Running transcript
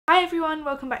Hi everyone,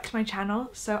 welcome back to my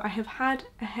channel. So I have had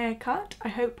a haircut. I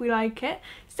hope we like it.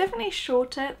 It's definitely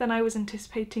shorter than I was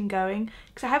anticipating going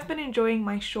because I have been enjoying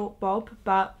my short bob,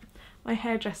 but my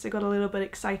hairdresser got a little bit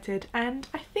excited and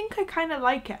I think I kind of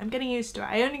like it. I'm getting used to it.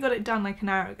 I only got it done like an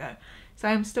hour ago, so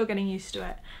I'm still getting used to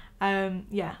it.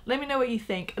 Yeah, let me know what you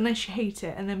think, unless you hate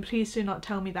it, and then please do not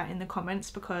tell me that in the comments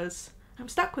because I'm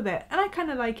stuck with it and I kind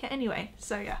of like it anyway.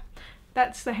 So yeah,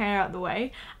 that's the hair out of the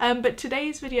way. But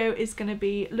today's video is going to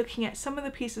be looking at some of the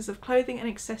pieces of clothing and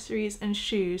accessories and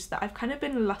shoes that I've kind of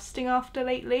been lusting after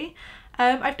lately.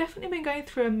 I've definitely been going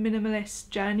through a minimalist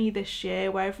journey this year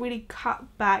where I've really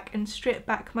cut back and stripped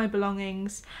back my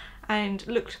belongings and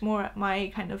looked more at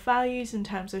my kind of values in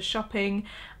terms of shopping,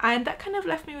 and that kind of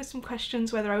left me with some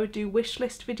questions whether I would do wish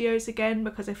list videos again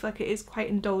because I feel like it is quite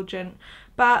indulgent.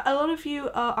 But a lot of you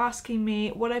are asking me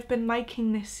what I've been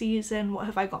liking this season, what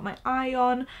have I got my eye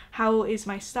on, how is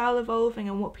my style evolving,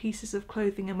 and what pieces of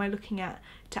clothing am I looking at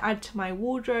to add to my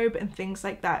wardrobe and things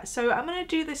like that. So I'm going to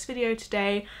do this video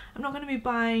today. I'm not going to be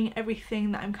buying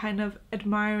everything that I'm kind of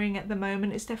admiring at the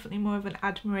moment. It's definitely more of an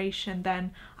admiration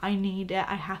than I need it,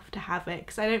 I have to have it,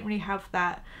 because I don't really have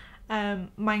that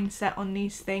mindset on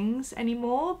these things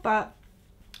anymore. But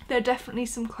there are definitely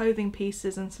some clothing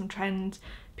pieces and some trend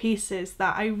pieces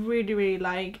that I really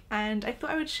like, and I thought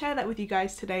I would share that with you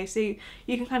guys today so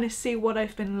you can kind of see what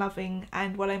I've been loving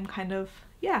and what I'm kind of,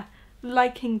 yeah,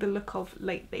 liking the look of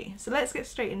lately. So let's get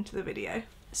straight into the video.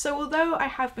 So although I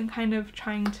have been kind of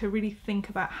trying to really think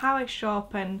about how I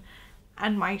shop and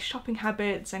my shopping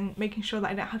habits and making sure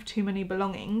that I don't have too many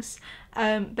belongings,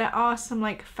 there are some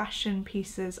like fashion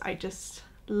pieces I just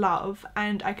love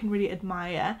and I can really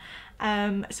admire.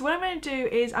 So what I'm going to do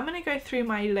is I'm going to go through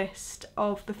my list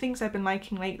of the things I've been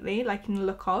liking lately, liking the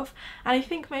look of, and I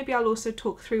think maybe I'll also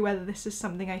talk through whether this is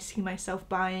something I see myself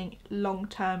buying long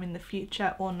term in the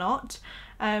future or not,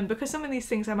 because some of these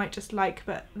things I might just like,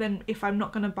 but then if I'm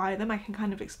not going to buy them I can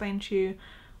kind of explain to you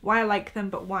why I like them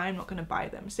but why I'm not going to buy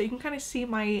them, so you can kind of see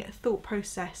my thought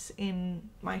process in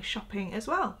my shopping as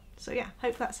well. So yeah,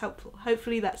 hope that's helpful.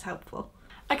 Hopefully that's helpful.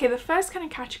 Okay, the first kind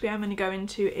of category I'm going to go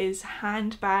into is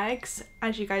handbags.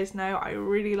 As you guys know, I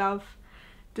really love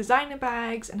designer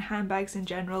bags and handbags in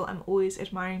general. I'm always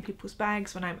admiring people's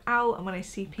bags when I'm out, and when I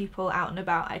see people out and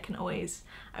about, I always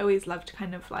love to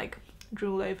kind of like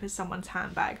drool over someone's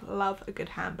handbag. Love a good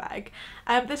handbag.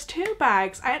 There's two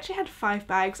bags. I actually had 5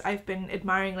 bags I've been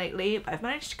admiring lately, but I've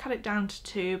managed to cut it down to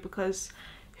 2 because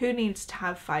who needs to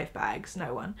have 5 bags?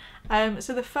 No one.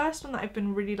 So the first one that I've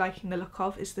been really liking the look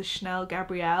of is the Chanel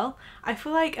Gabrielle. I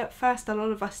feel like at first a lot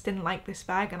of us didn't like this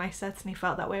bag, and I certainly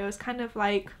felt that way. I was kind of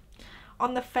like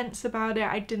on the fence about it.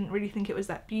 I didn't really think it was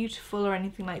that beautiful or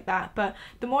anything like that, but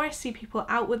the more I see people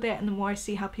out with it and the more I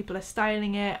see how people are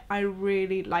styling it, I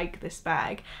really like this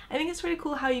bag. I think it's really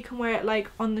cool how you can wear it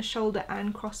like on the shoulder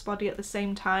and crossbody at the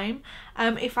same time.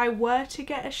 If I were to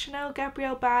get a Chanel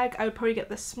Gabrielle bag, I would probably get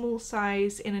the small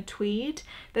size in a tweed.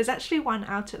 There's actually one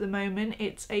out at the moment.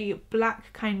 It's a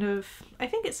black kind of, I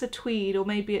think it's a tweed or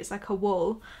maybe it's like a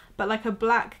wool, but like a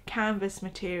black canvas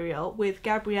material with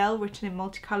Gabrielle written in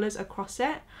multicolours across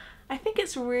it. I think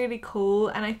it's really cool,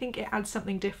 and I think it adds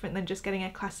something different than just getting a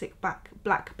classic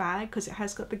black bag because it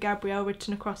has got the Gabrielle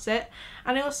written across it.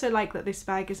 And I also like that this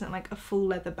bag isn't like a full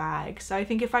leather bag, so I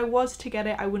think if I was to get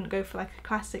it I wouldn't go for like a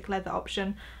classic leather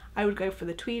option, I would go for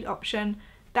the tweed option.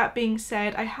 That being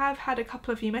said, I have had a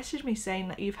couple of you message me saying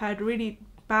that you've heard really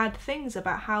bad things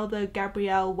about how the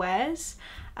Gabrielle wears.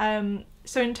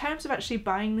 So in terms of actually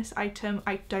buying this item,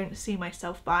 I don't see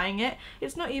myself buying it.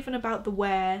 It's not even about the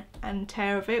wear and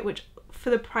tear of it, which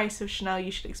for the price of Chanel you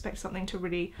should expect something to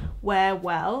really wear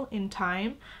well in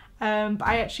time. But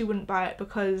I actually wouldn't buy it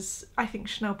because I think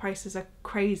Chanel prices are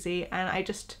crazy, and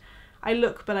I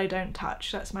look but I don't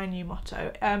touch. That's my new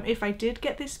motto. If I did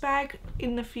get this bag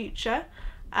in the future,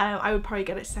 I would probably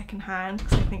get it second hand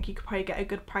because I think you could probably get a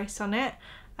good price on it.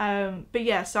 But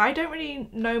yeah, so I don't really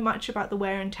know much about the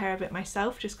wear and tear of it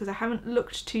myself just because I haven't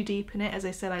looked too deep in it. As I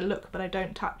said, I look but I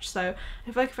don't touch, so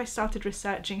I feel like if I started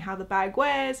researching how the bag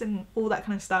wears and all that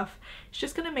kind of stuff, it's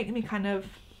just going to make me kind of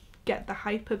get the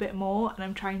hype a bit more, and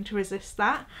I'm trying to resist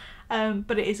that.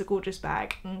 But it is a gorgeous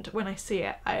bag, and when I see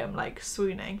it I am like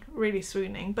swooning, really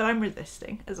swooning, but I'm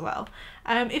resisting as well.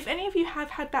 If any of you have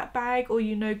had that bag or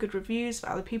you know good reviews for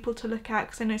other people to look at,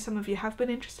 because I know some of you have been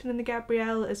interested in the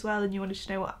Gabrielle as well and you wanted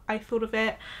to know what I thought of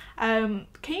it, can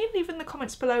you leave in the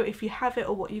comments below if you have it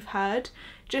or what you've heard,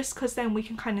 just because then we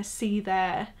can kind of see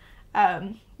there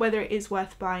whether it is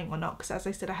worth buying or not, because as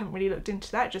I said I haven't really looked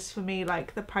into that. Just for me,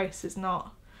 like, the price is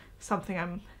not something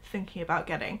I'm thinking about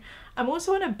getting. I'm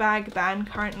also on a bag ban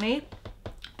currently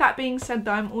That being said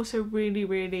though, I'm also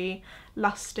really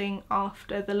lusting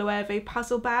after the Loewe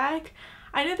puzzle bag.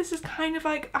 I know this is kind of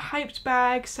like a hyped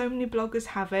bag, so many bloggers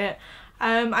have it.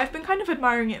 I've been kind of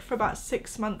admiring it for about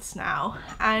 6 months now,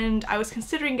 and I was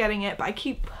considering getting it, but I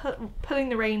keep pulling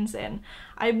the reins in.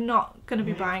 I'm not going to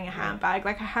be buying a handbag,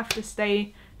 like I have to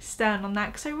stay stern on that,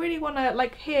 because I really want to,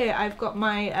 like here I've got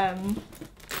my,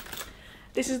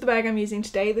 this is the bag I'm using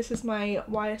today. This is my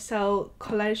YSL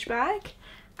college bag.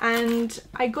 And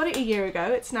I got it a year ago,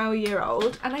 it's now a year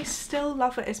old, and I still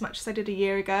love it as much as I did a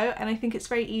year ago. And I think it's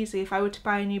very easy if I were to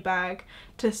buy a new bag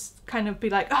to kind of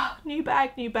be like, oh, new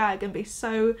bag, and be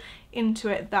so into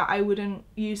it that I wouldn't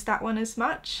use that one as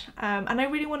much. And I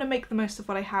really want to make the most of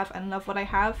what I have and love what I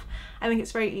have. I think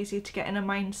it's very easy to get in a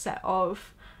mindset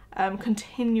of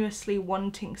continuously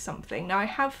wanting something. Now I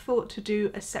have thought to do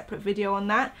a separate video on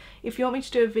that. If you want me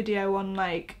to do a video on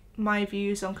like my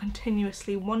views on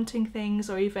continuously wanting things,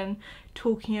 or even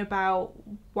talking about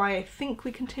why I think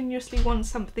we continuously want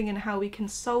something and how we can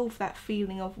solve that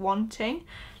feeling of wanting,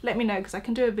 let me know, because I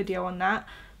can do a video on that.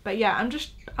 But yeah,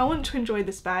 I want to enjoy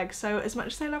this bag. So as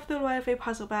much as I love the Loewe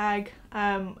puzzle bag,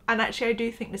 and actually I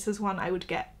do think this is one I would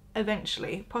get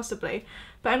eventually, possibly,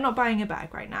 but I'm not buying a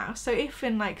bag right now. So if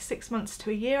in like 6 months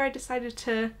to a year I decided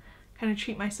to kind of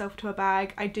treat myself to a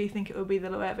bag, I do think it would be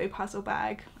the Loewe puzzle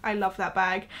bag. I love that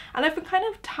bag, and I've been kind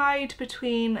of tied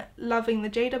between loving the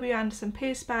JW Anderson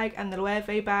Pierce bag and the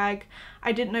Loewe bag.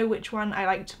 I didn't know which one I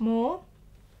liked more.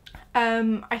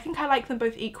 I think I like them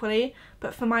both equally,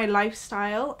 but for my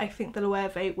lifestyle I think the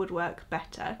Loewe would work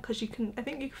better, because I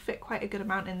think you can fit quite a good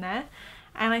amount in there,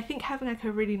 and I think having like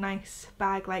a really nice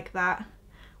bag like that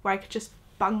where I could just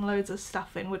bung loads of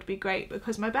stuff in would be great,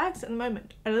 because my bags at the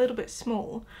moment are a little bit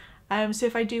small. So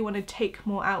if I do want to take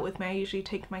more out with me, I usually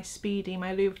take my Speedy,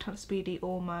 my Louis Vuitton Speedy,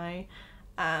 or my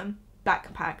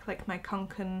backpack, like my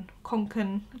Konkan,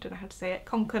 I don't know how to say it,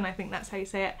 Konkan, I think that's how you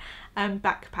say it,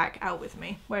 backpack out with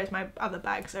me, whereas my other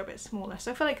bags are a bit smaller.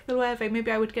 So I feel like the Loewe, maybe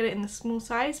I would get it in the small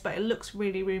size, but it looks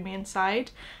really roomy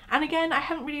inside. And again, I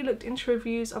haven't really looked into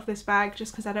reviews of this bag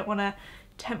just because I don't want to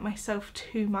tempt myself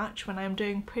too much when I'm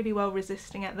doing pretty well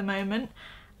resisting at the moment.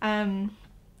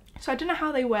 So I don't know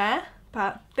how they wear,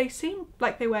 but they seem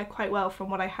like they wear quite well from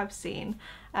what I have seen.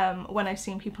 When I've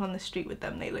seen people on the street with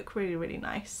them, they look really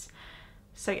nice.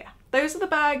 So yeah, those are the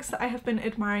bags that I have been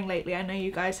admiring lately. I know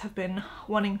you guys have been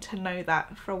wanting to know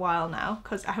that for a while now,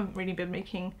 because I haven't really been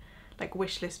making like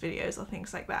wish list videos or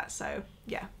things like that. So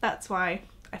yeah, that's why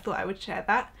I thought I would share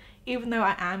that, even though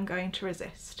I am going to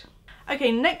resist.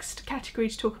 Okay, next category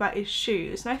to talk about is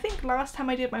shoes. And I think last time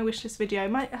I did my wish list video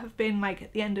might have been like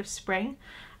at the end of spring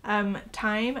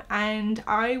time, and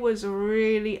I was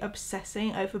really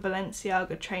obsessing over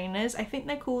Balenciaga trainers. I think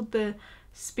they're called the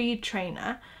Speed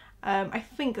Trainer. I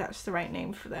think that's the right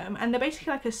name for them, and they're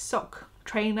basically like a sock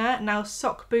trainer. Now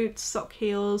sock boots, sock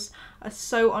heels are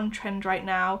so on trend right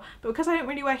now, but because I don't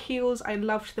really wear heels, I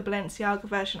loved the Balenciaga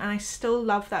version, and I still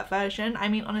love that version. I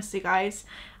mean, honestly guys,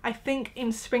 I think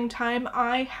in springtime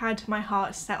I had my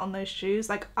heart set on those shoes,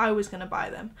 like I was gonna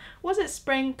buy them. Was it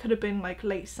spring? Could have been like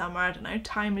late summer, I don't know,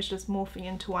 time is just morphing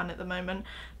into one at the moment.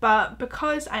 But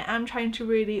because I am trying to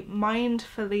really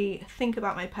mindfully think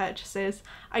about my purchases,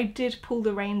 I did pull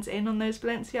the reins in on those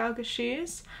Balenciaga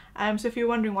shoes. So if you're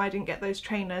wondering why I didn't get those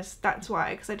trainers, that's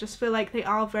why, because I just feel like they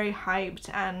are very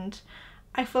hyped, and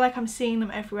I feel like I'm seeing them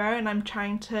everywhere, and I'm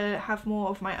trying to have more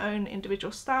of my own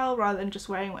individual style rather than just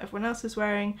wearing what everyone else is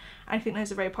wearing. I think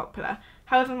those are very popular.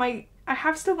 However, I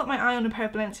have still got my eye on a pair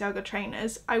of Balenciaga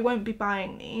trainers. I won't be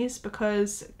buying these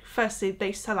because firstly,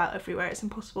 they sell out everywhere, it's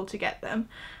impossible to get them.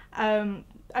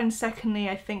 And secondly,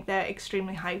 I think they're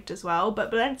extremely hyped as well.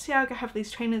 But Balenciaga have these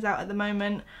trainers out at the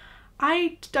moment.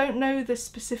 I don't know the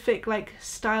specific like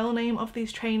style name of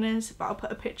these trainers, but I'll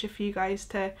put a picture for you guys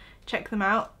to check them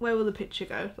out. Where will the picture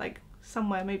go? Like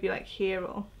somewhere, maybe like here,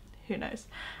 or who knows.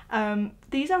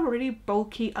 These are really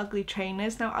bulky, ugly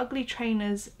trainers. Now ugly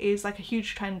trainers is like a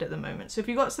huge trend at the moment. So if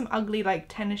you've got some ugly like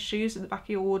tennis shoes at the back of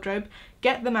your wardrobe,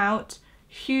 get them out.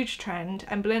 Huge trend,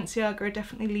 and Balenciaga are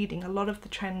definitely leading a lot of the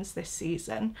trends this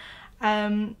season.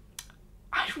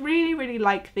 I really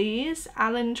like these.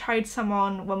 Alan tried some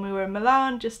on when we were in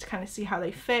Milan just to kind of see how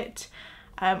they fit.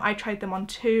 I tried them on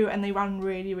too, and they run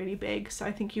really big, so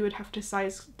I think you would have to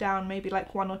size down maybe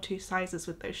like 1 or 2 sizes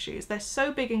with those shoes. They're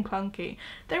so big and clunky.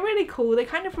 They're really cool. They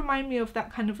kind of remind me of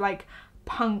that kind of like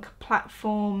punk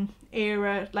platform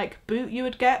era like boot you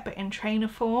would get, but in trainer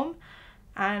form,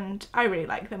 and I really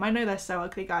like them. I know they're so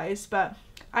ugly guys, but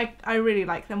I really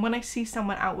like them. When I see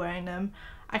someone out wearing them,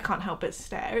 I can't help but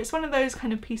stare. It's one of those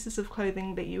kind of pieces of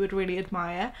clothing that you would really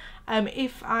admire.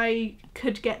 If I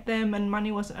could get them and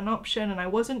money wasn't an option and I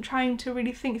wasn't trying to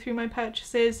really think through my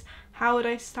purchases, how would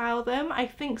I style them? I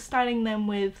think styling them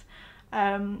with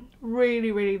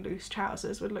really loose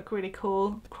trousers would look really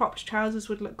cool. Cropped trousers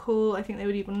would look cool. I think they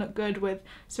would even look good with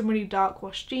some really dark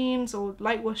wash jeans or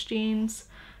light wash jeans.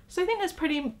 So I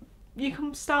think you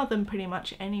can style them pretty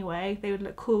much anyway. They would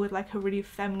look cool with like a really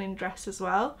feminine dress as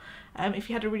well. If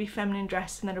you had a really feminine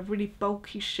dress and then a really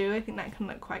bulky shoe, I think that can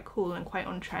look quite cool and quite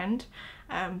on trend.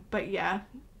 But yeah,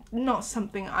 not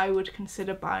something I would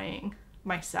consider buying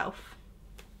myself,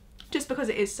 just because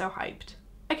it is so hyped.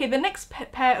 Okay, the next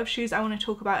pair of shoes I want to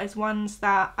talk about is ones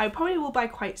that I probably will buy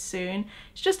quite soon.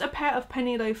 It's just a pair of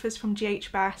penny loafers from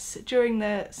GH Bass. During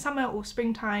the summer or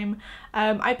springtime,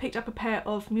 I picked up a pair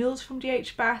of mules from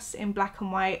GH Bass in black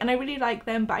and white, and I really like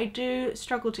them, but I do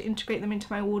struggle to integrate them into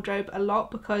my wardrobe a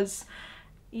lot because,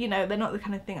 you know, they're not the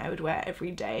kind of thing I would wear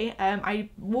every day. I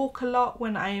walk a lot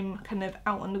when I'm kind of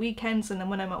out on the weekends, and then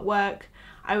when I'm at work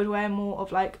I would wear more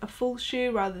of like a full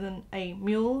shoe rather than a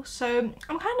mule. So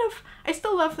I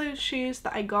still love those shoes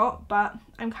that I got, but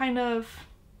I don't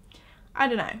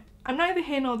know. I'm neither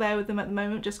here nor there with them at the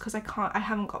moment, just because I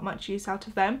haven't got much use out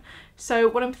of them. So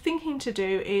what I'm thinking to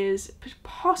do is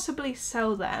possibly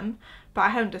sell them, but I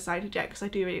haven't decided yet because I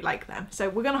do really like them. So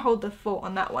we're going to hold the fort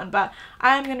on that one, but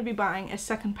I am going to be buying a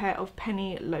second pair of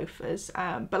penny loafers,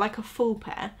 but like a full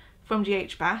pair from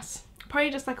GH Bass.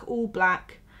 Probably just like all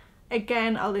black.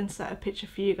 Again, I'll insert a picture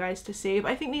for you guys to see,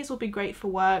 but I think these will be great for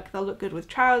work. They'll look good with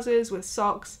trousers, with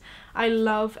socks. I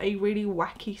love a really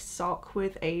wacky sock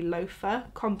with a loafer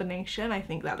combination. I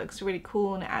think that looks really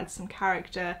cool and it adds some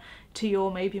character to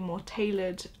your maybe more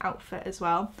tailored outfit as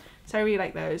well. So I really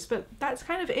like those, but that's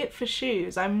kind of it for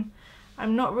shoes. I'm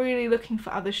not really looking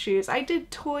for other shoes. I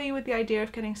did toy with the idea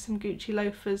of getting some Gucci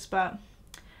loafers, but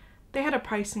they had a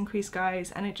price increase,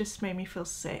 guys, and it just made me feel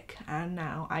sick, and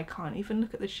now I can't even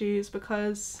look at the shoes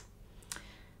because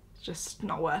it's just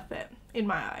not worth it in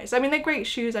my eyes. I mean, they're great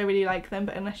shoes, I really like them,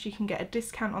 but unless you can get a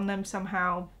discount on them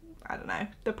somehow, I don't know.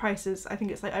 The prices, I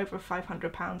think it's like over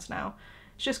 £500 now.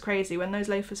 It's just crazy. When those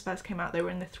loafers first came out, they were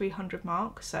in the 300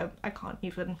 mark, so I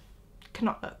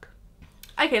cannot look.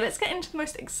 Okay, let's get into the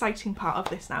most exciting part of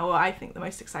this now, or I think the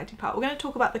most exciting part. We're going to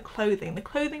talk about the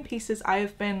clothing pieces I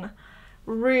have been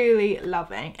really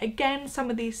loving. Again, some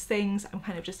of these things I'm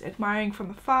kind of just admiring from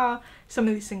afar. Some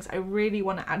of these things I really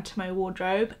want to add to my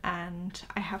wardrobe, and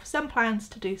I have some plans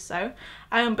to do so.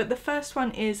 But the first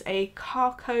one is a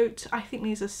car coat. I think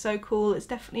these are so cool. It's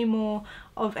definitely more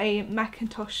of a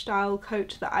Macintosh style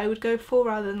coat that I would go for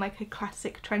rather than like a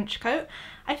classic trench coat.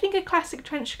 I think a classic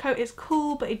trench coat is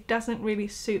cool, but it doesn't really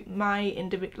suit my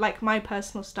my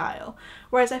personal style.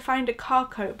 Whereas I find a car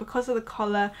coat, because of the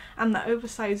collar and the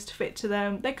oversized fit to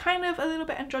them, they're kind of a little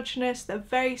bit androgynous. They're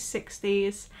very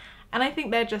 60s, and I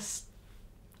think they're just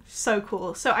so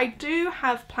cool. So I do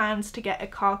have plans to get a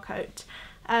car coat.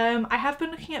 I have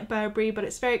been looking at Burberry, but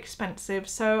it's very expensive,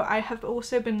 so I have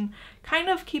also been kind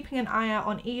of keeping an eye out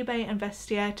on eBay and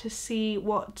Vestiaire to see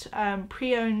what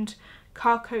pre-owned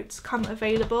car coats come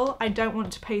available. I don't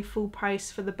want to pay full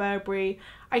price for the Burberry.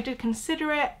 I did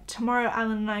consider it. Tomorrow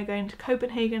Alan and I are going to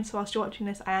Copenhagen, so whilst you're watching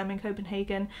this I am in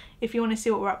Copenhagen. If you want to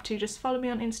see what we're up to, just follow me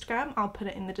on Instagram. I'll put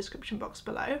it in the description box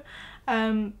below.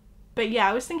 But yeah,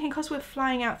 I was thinking because we're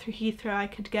flying out through Heathrow, I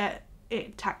could get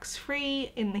it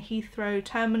tax-free in the Heathrow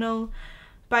terminal,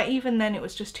 but even then it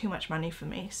was just too much money for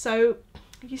me. So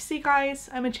you see, guys,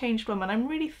 I'm a changed woman. I'm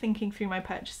really thinking through my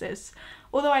purchases.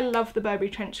 Although I love the Burberry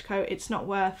trench coat, it's not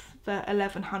worth the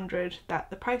 $1,100 that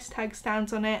the price tag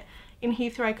stands on it. In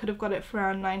Heathrow I could have got it for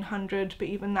around $900, but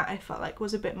even that I felt like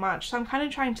was a bit much. So I'm kind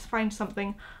of trying to find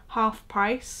something half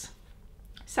price,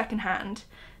 second hand.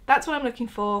 That's what I'm looking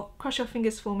for. Cross your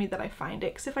fingers for me that I find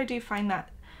it, because if I do find that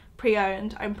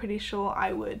pre-owned, I'm pretty sure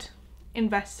I would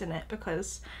invest in it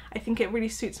because I think it really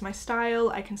suits my style.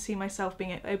 I can see myself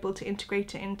being able to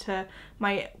integrate it into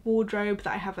my wardrobe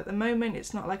that I have at the moment.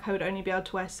 It's not like I would only be able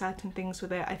to wear certain things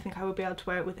with it. I think I would be able to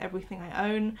wear it with everything I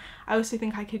own. I also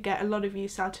think I could get a lot of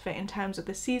use out of it in terms of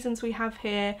the seasons we have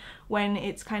here, when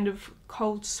it's kind of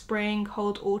cold spring,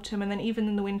 cold autumn, and then even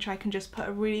in the winter I can just put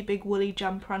a really big woolly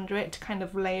jumper under it to kind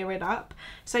of layer it up.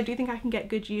 So I do think I can get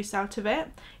good use out of it.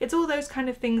 It's all those kind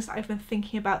of things that I've been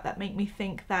thinking about that make me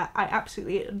think that I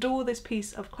absolutely adore this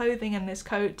piece of clothing and this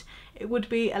coat. It would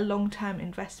be a long-term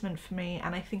investment for me,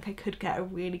 and I think I could get a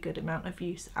really good amount of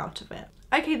use out of it.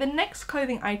 Okay, the next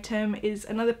clothing item is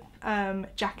another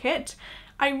jacket.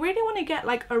 I really want to get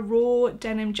like a raw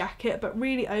denim jacket, but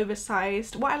really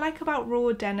oversized. What I like about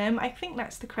raw denim, I think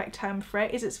that's the correct term for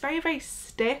it, is it's very, very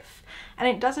stiff, and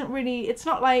it doesn't really, it's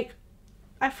not like,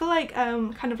 I feel like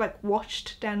kind of like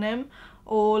washed denim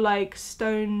or like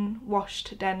stone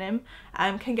washed denim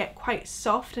can get quite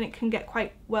soft, and it can get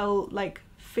quite well like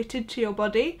fitted to your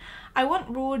body. I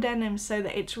want raw denim so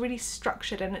that it's really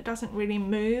structured and it doesn't really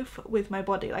move with my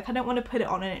body. Like, I don't want to put it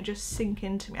on and it just sink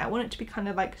into me. I want it to be kind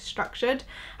of like structured.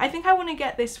 I think I want to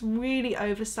get this really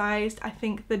oversized. I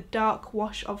think the dark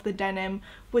wash of the denim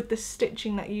with the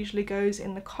stitching that usually goes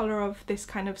in the collar of this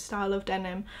kind of style of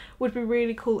denim would be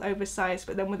really cool oversized,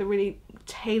 but then with a really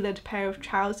tailored pair of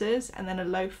trousers and then a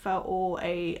loafer or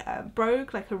a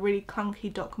brogue, like a really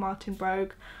clunky Doc Marten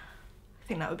brogue.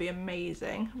 I think that would be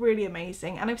amazing, really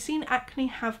amazing. And I've seen Acne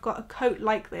have got a coat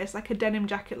like this, like a denim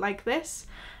jacket like this.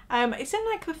 It's in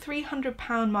like the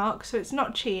 £300 mark, so it's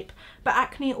not cheap, but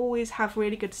Acne always have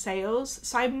really good sales,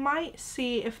 so I might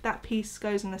see if that piece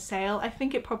goes in the sale. I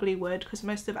think it probably would, because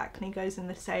most of Acne goes in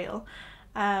the sale,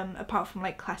 apart from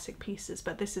like classic pieces,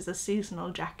 but this is a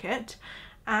seasonal jacket.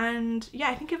 And yeah,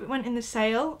 I think if it went in the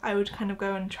sale, I would kind of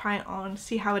go and try it on,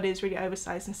 see how it is really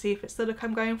oversized, and see if it's the look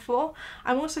I'm going for.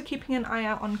 I'm also keeping an eye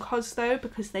out on COS though,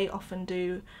 because they often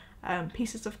do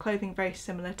pieces of clothing very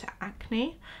similar to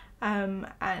Acne.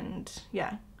 And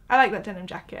yeah, I like that denim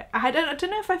jacket. I don't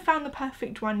know if I found the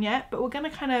perfect one yet, but we're gonna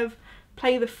kind of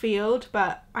play the field,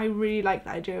 but I really like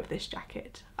the idea of this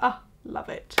jacket. Oh, love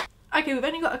it. Okay, we've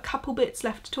only got a couple bits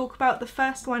left to talk about. The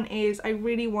first one is I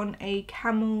really want a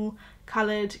camel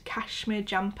coloured cashmere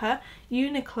jumper.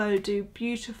 Uniqlo do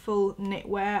beautiful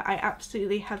knitwear. I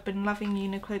absolutely have been loving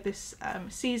Uniqlo this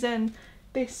season.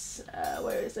 This,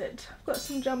 where is it? I've got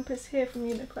some jumpers here from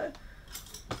Uniqlo.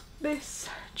 This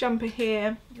jumper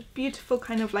here, beautiful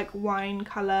kind of like wine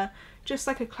colour, just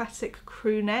like a classic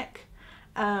crew neck.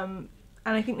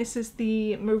 And I think this is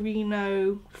the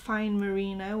merino, fine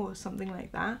merino or something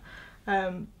like that.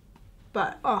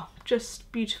 But oh,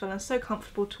 just beautiful and so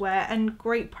comfortable to wear, and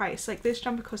great price. Like, this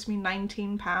jumper cost me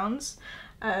 £19.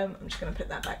 I'm just going to put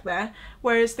that back there.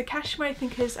 Whereas the cashmere I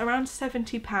think is around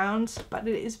 £70, but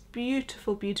it is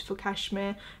beautiful, beautiful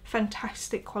cashmere,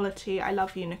 fantastic quality. I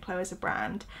love Uniqlo as a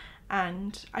brand,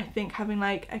 and I think having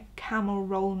like a camel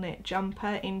roll knit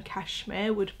jumper in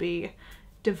cashmere would be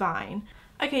divine.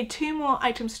 Okay, two more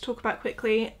items to talk about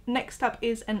quickly. Next up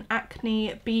is an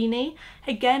Acne beanie.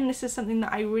 Again, this is something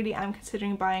that I really am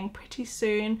considering buying pretty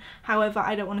soon. However,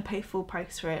 I don't want to pay full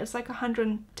price for it. It's like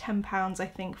 £110 I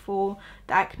think for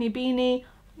the Acne beanie.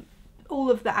 All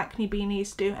of the Acne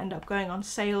beanies do end up going on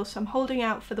sale, so I'm holding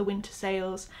out for the winter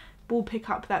sales. We'll pick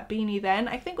up that beanie then.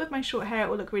 I think with my short hair it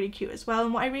will look really cute as well,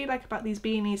 and what I really like about these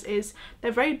beanies is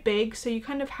they're very big, so you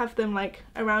kind of have them like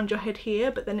around your head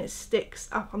here, but then it sticks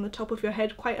up on the top of your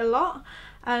head quite a lot.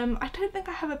 I don't think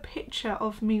I have a picture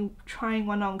of me trying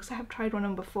one on, because I have tried one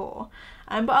on before,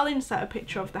 but I'll insert a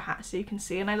picture of the hat so you can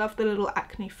see, and I love the little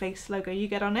Acne face logo you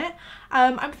get on it.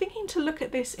 I'm thinking to look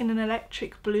at this in an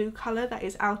electric blue colour that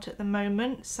is out at the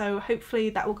moment, so hopefully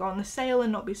that will go on the sale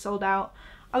and not be sold out.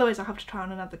 Otherwise I'll have to try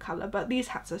on another colour, but these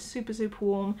hats are super, super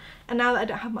warm, and now that I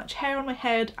don't have much hair on my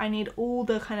head, I need all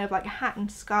the kind of like hat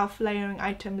and scarf layering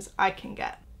items I can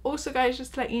get. Also guys,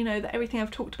 just to let you know that everything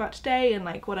I've talked about today and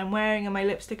like what I'm wearing and my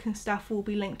lipstick and stuff will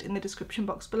be linked in the description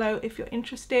box below. If you're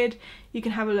interested, you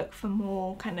can have a look for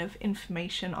more kind of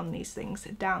information on these things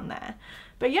down there.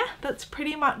 But yeah, that's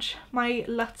pretty much my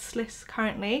Lutz list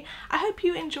currently. I hope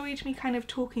you enjoyed me kind of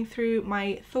talking through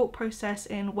my thought process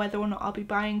in whether or not I'll be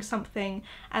buying something,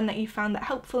 and that you found that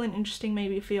helpful and interesting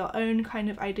maybe for your own kind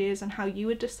of ideas on how you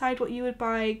would decide what you would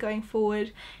buy going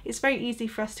forward. It's very easy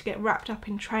for us to get wrapped up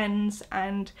in trends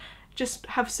and just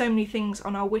have so many things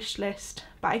on our wish list,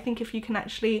 but I think if you can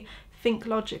actually think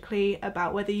logically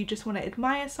about whether you just want to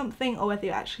admire something or whether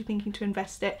you're actually thinking to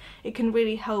invest it, it can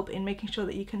really help in making sure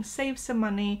that you can save some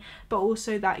money, but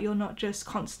also that you're not just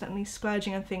constantly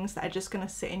splurging on things that are just going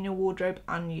to sit in your wardrobe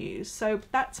unused. So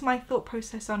that's my thought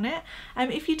process on it.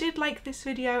 If you did like this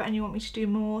video and you want me to do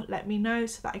more, let me know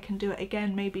so that I can do it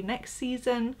again maybe next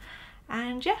season.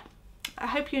 And yeah, I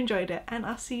hope you enjoyed it, and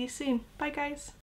I'll see you soon. Bye guys.